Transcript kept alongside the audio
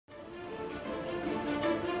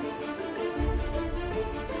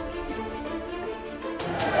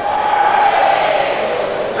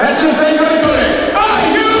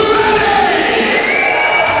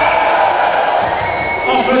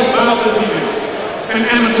and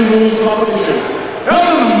amateur rules competition. Held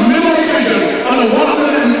in the middle division under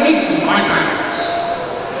 185 pounds.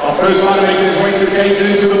 Our first fighter making his way to the cage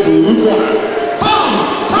into the blue corner.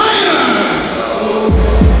 Tynan!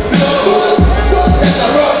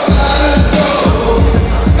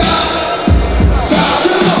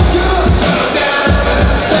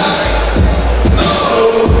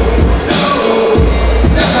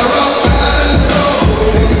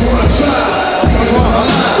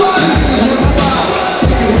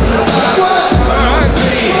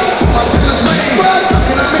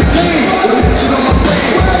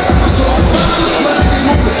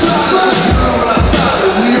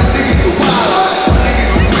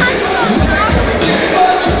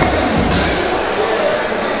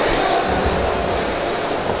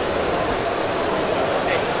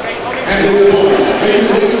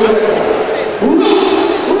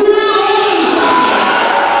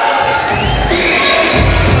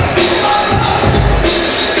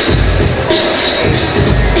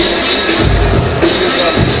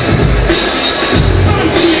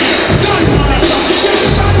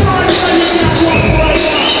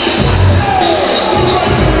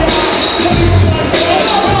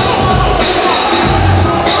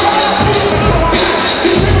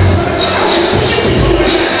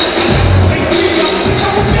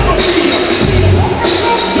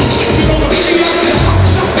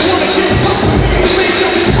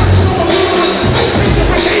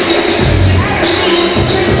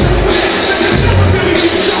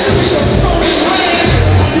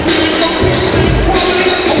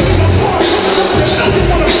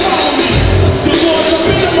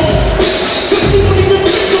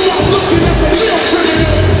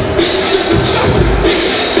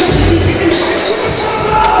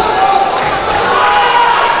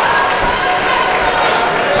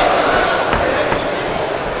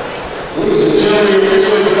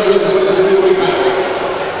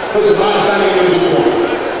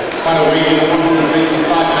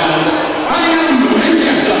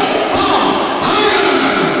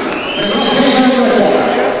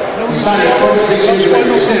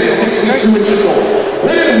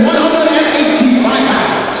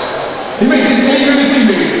 He makes his debut this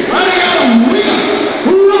evening, running out of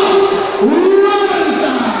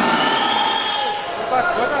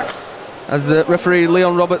As referee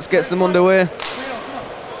Leon Roberts gets them underway.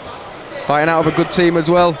 Fighting out of a good team as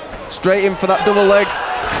well. Straight in for that double leg.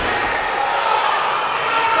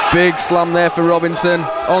 Big slam there for Robinson.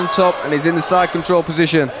 On top, and he's in the side control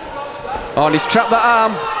position. Oh, and he's trapped that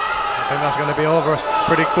arm. I think that's going to be over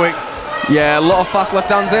pretty quick. Yeah, a lot of fast left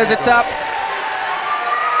hands. There's the tap.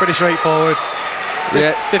 Pretty straightforward.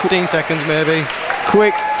 Yeah, 15 seconds maybe.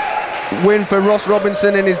 Quick win for Ross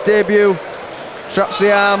Robinson in his debut. Traps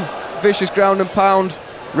the arm. Vicious ground and pound.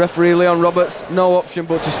 Referee Leon Roberts, no option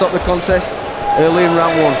but to stop the contest early in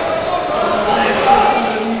round one.